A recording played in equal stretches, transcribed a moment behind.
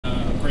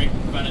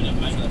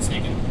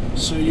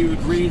So you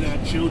agree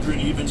that children,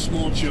 even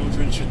small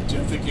children, should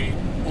defecate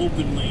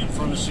openly in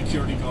front of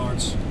security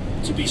guards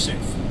to be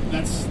safe?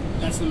 That's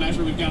the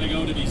measure we've got to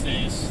go to these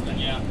days. Then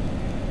yeah.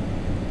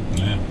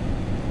 Yeah.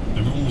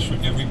 Everyone was for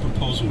every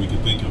proposal we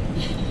could think of.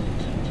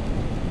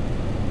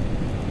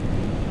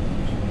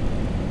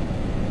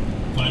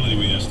 Finally,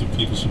 we asked if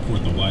people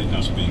support the White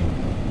House being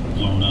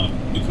blown up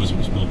because it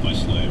was built by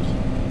slaves.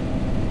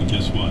 And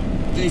guess what?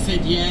 They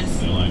said yes.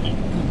 They like it.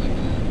 Oh my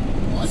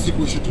God. Well, I think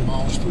we should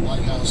demolish the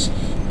White House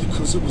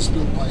because it was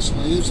built by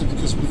slaves and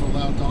because we've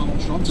allowed Donald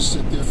Trump to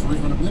sit there for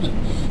even a minute.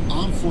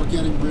 I'm for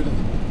getting rid of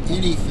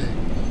anything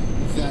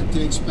that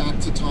dates back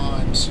to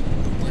times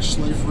where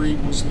slavery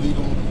was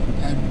legal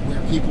and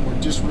where people were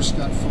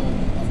disrespectful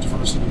of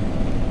diversity.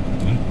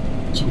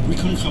 So we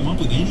couldn't come up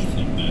with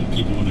anything that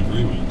people would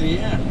agree with.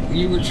 Yeah,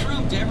 you were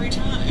trumped every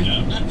time.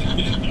 Yeah.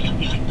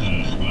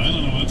 Well, I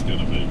don't know what's going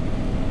to be.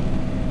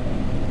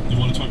 You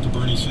want to talk to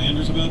Bernie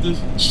Sanders about this?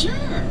 Sure.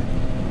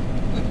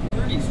 What's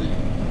Bernie saying?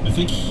 I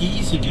think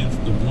he's against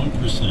the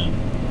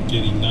 1%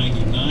 getting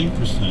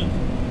 99%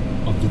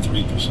 of the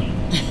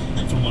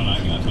 3%, from what I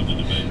got from the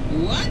debate.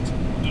 What?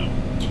 No.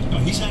 No,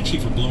 he's actually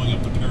for blowing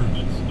up the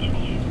pyramids, I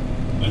believe.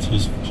 That's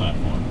his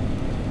platform.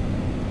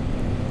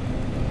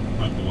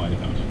 Not the White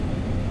House.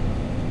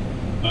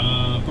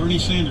 Bernie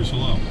Sanders,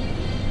 hello.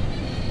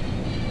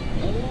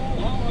 Hello,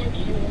 how are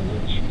you,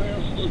 rich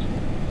bastard?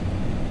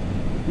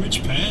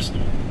 Rich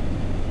pastor?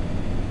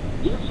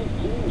 Yes, of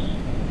course.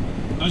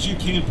 How's your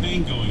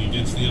campaign going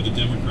against the other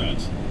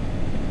Democrats?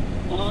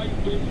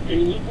 I've been a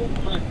liberal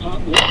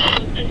crackpot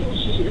longer than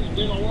AOC has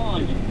been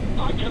alive.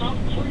 I can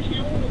out-crazy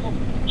all of them.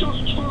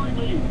 Just try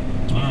me.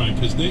 All right,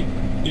 because they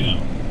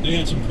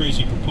had some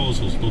crazy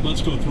proposals, but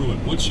let's go through it.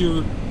 What's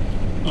your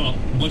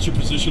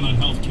position on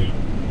health care?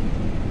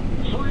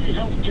 Free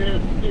healthcare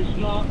is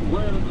not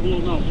radical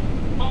enough.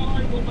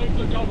 I will make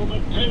the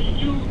government pay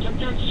you to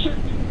get sick.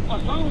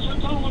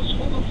 $1,000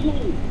 for the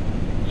flu.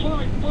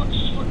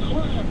 $5 for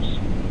crabs.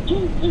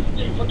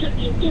 $2.50 for getting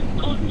your dick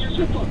caught in your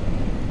zipper.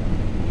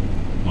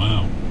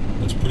 Wow,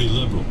 that's pretty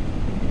liberal.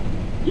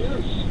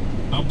 Yes.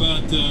 How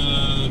about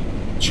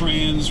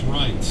trans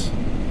rights?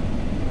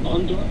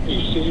 Under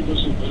a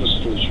Sanders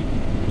administration,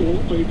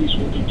 all babies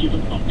will be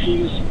given a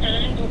penis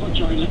and a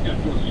vagina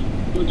at birth.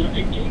 When they're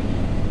 18,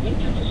 they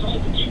can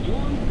decide to keep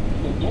one,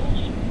 or both,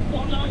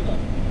 or neither.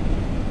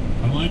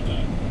 I like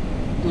that.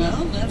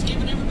 Well, that's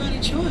giving everybody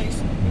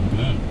choice.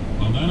 Yeah.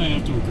 Well, then I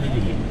have to agree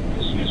with you.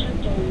 This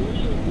isn't the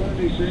real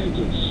Bernie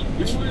Sanders.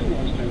 You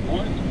realize that,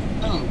 right?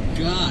 Oh,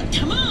 God.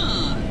 Come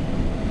on.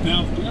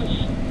 Now,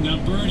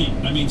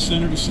 Yes.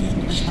 Senator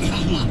Sanders,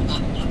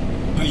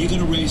 are you going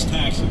to raise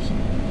taxes?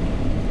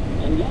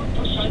 And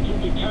 1% will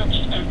be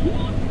taxed at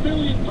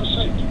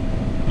 1,000,000,000%.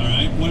 All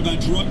right. What about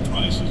drug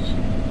prices?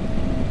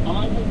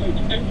 I will make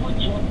every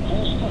drug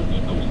cost a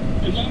nickel,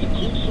 and that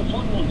includes the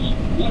fun ones,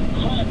 like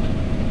crack.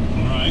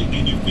 All right.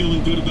 And you're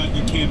feeling good about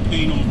your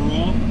campaign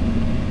overall?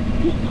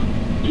 Look,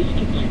 these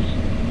debates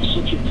are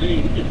such a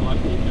pain in my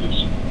old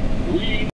ass.